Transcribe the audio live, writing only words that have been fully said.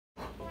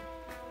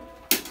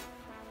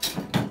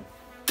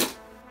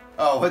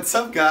Oh, what's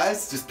up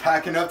guys? Just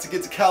packing up to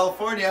get to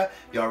California.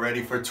 Y'all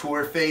ready for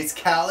Tour Face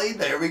Cali?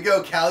 There we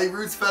go, Cali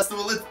Roots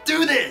Festival, let's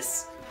do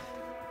this!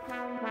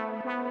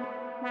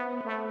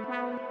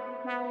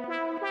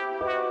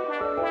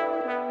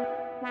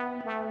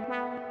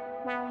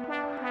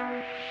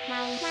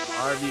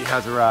 RV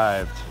has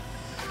arrived.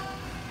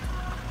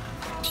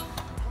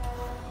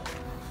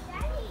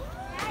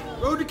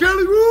 Road to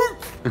Cali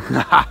Roots!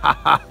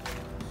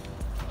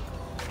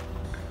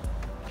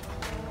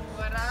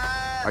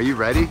 Are you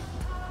ready?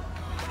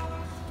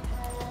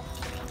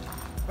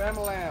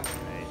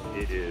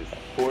 It is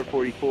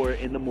 4:44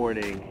 in the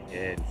morning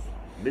in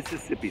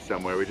Mississippi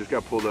somewhere. We just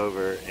got pulled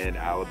over in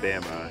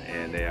Alabama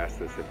and they asked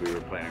us if we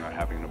were planning on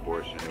having an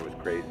abortion. It was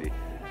crazy.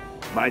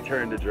 My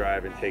turn to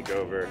drive and take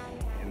over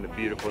in the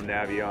beautiful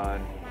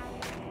Navion.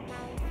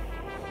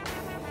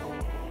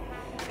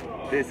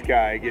 This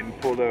guy getting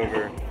pulled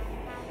over.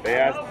 They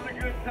asked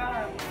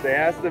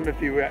him if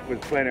he was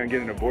planning on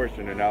getting an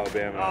abortion in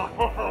Alabama.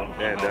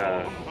 And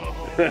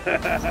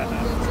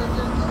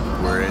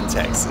we're in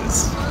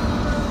Texas,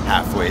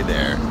 halfway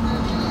there.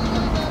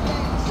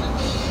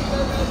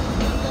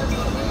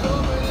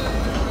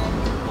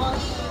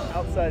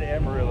 outside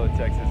Amarillo,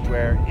 Texas,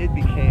 where it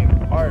became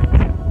art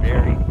to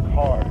bury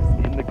cars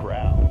in the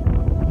ground.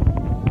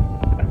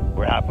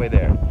 We're halfway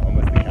there,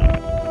 almost to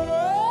Cali.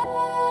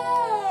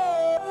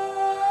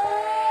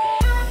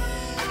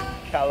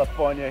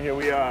 California, here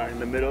we are in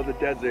the middle of the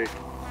desert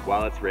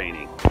while it's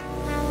raining.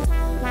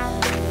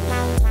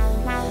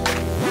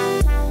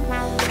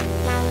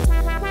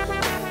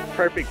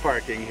 Perfect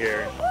parking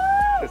here.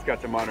 Just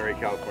got to Monterey,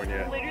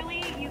 California.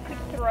 Literally, you could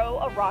throw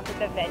a rock at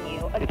the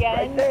venue. Again, it's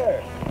right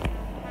there.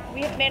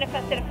 We have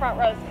manifested a front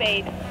row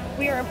space.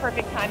 We are in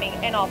perfect timing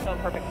and also in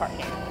perfect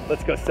parking.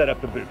 Let's go set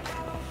up the booth.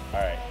 All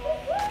right,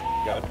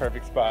 got a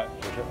perfect spot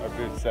for our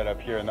booth set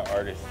up here in the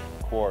artist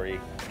quarry.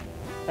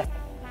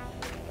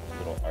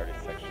 Little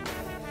artist section.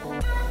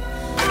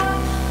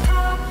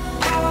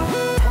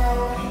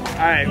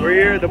 All right, we're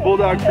here at the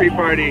Bulldog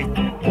Pre-Party.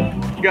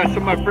 We got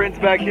some of my friends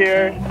back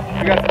here.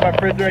 We got some of my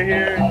friends right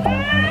here.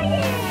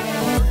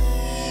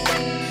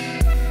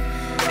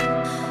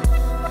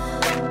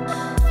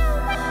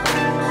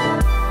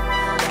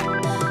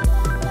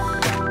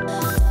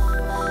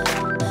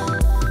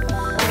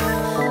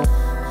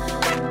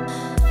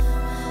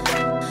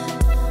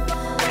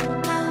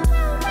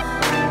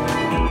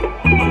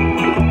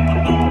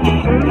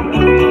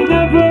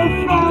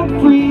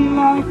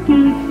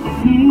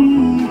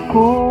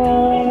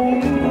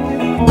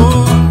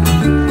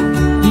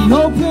 The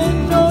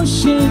open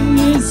ocean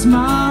is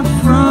my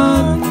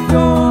front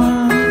door.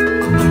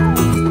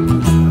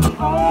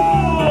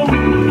 Oh,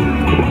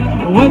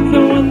 what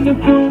a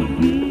wonderful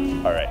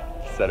feeling. All right,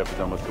 setup is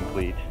almost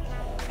complete.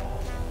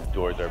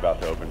 Doors are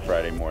about to open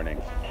Friday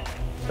morning.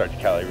 Start the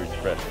Cali Roots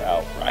Fresh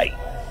out right.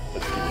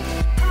 Let's do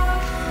this.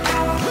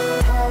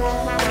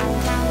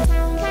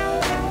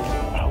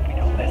 I hope we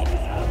don't mess this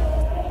up.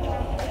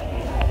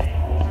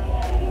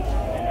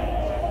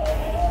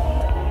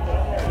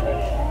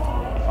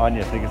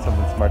 Ania, think of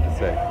something smart to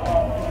say.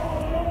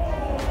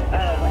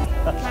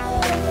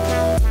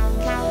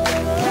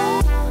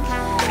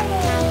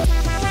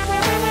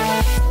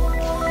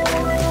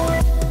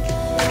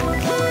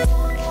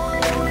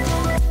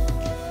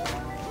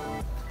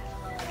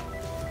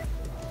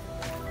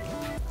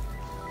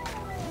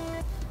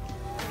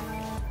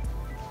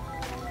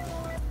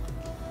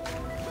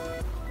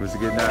 It was a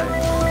good night.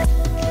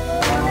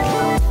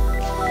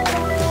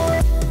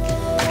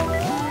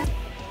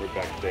 We're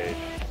backstage,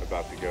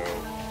 about to go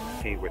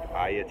paint with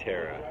Ania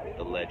Amador,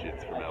 the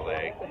legends from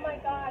LA. Oh my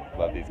God.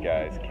 Love these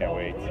guys, can't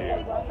wait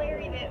to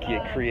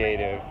get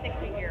creative.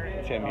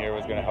 Tim here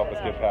was gonna help us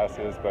get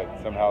passes, but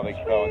somehow they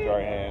fell into our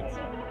hands.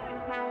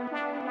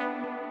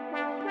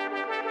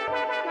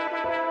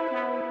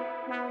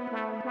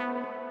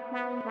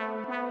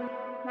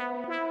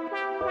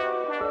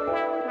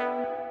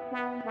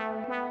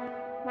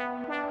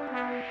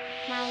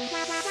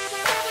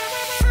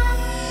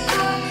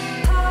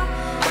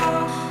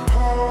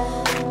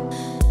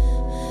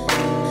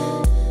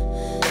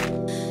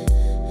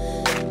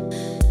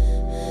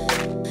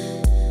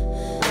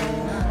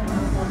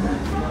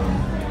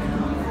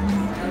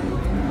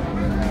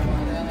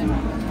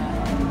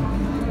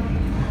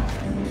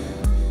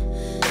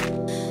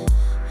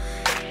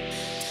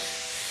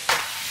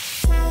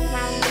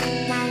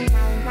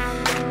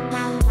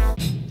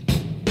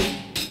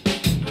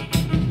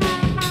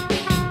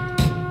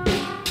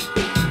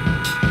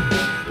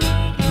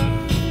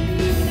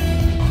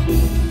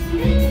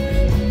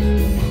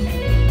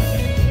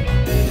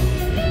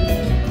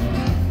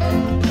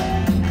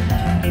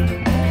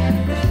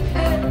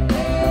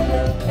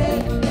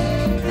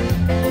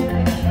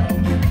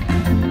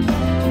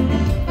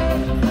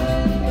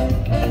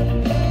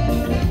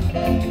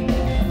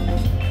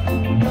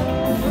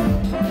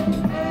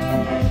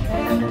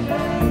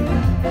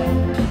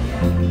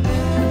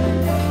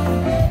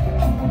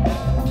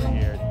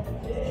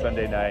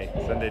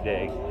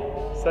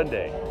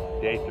 Sunday,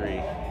 day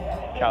 3.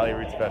 Cali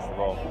Roots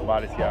Festival.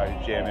 Monterey CA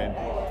is jamming,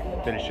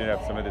 finishing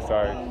up some of this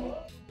art.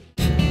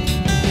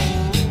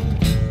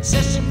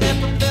 Session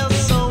never felt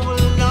so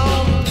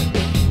alone.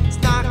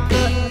 It's not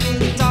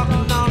cutting,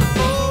 talking on the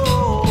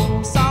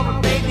phone.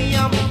 Sorry, baby,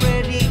 I'm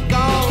already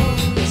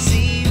gone.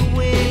 See you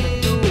in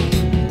the door.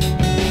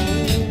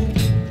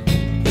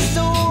 It's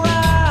alright.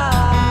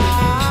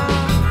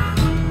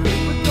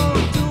 We're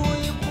gonna do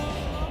it.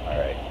 All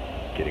right,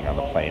 getting on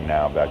the plane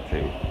now, back to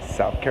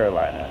South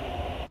Carolina.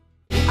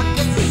 I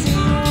guess I see you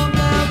on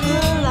down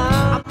the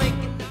line. I'm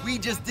making the We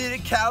just did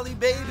it, Cali,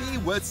 baby.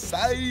 What's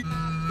side?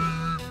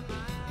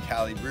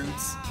 Cali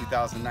Roots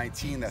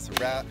 2019, that's a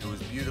wrap. It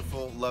was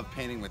beautiful. Love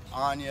painting with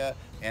Ania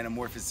and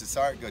Morphis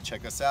Art. Go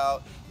check us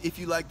out. If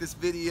you like this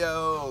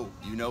video,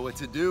 you know what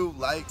to do.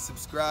 Like,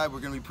 subscribe. We're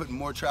gonna be putting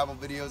more travel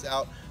videos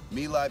out.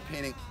 Me live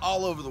painting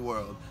all over the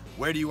world.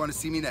 Where do you want to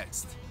see me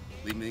next?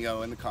 Leave me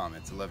know in the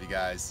comments. I love you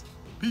guys.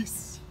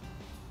 Peace.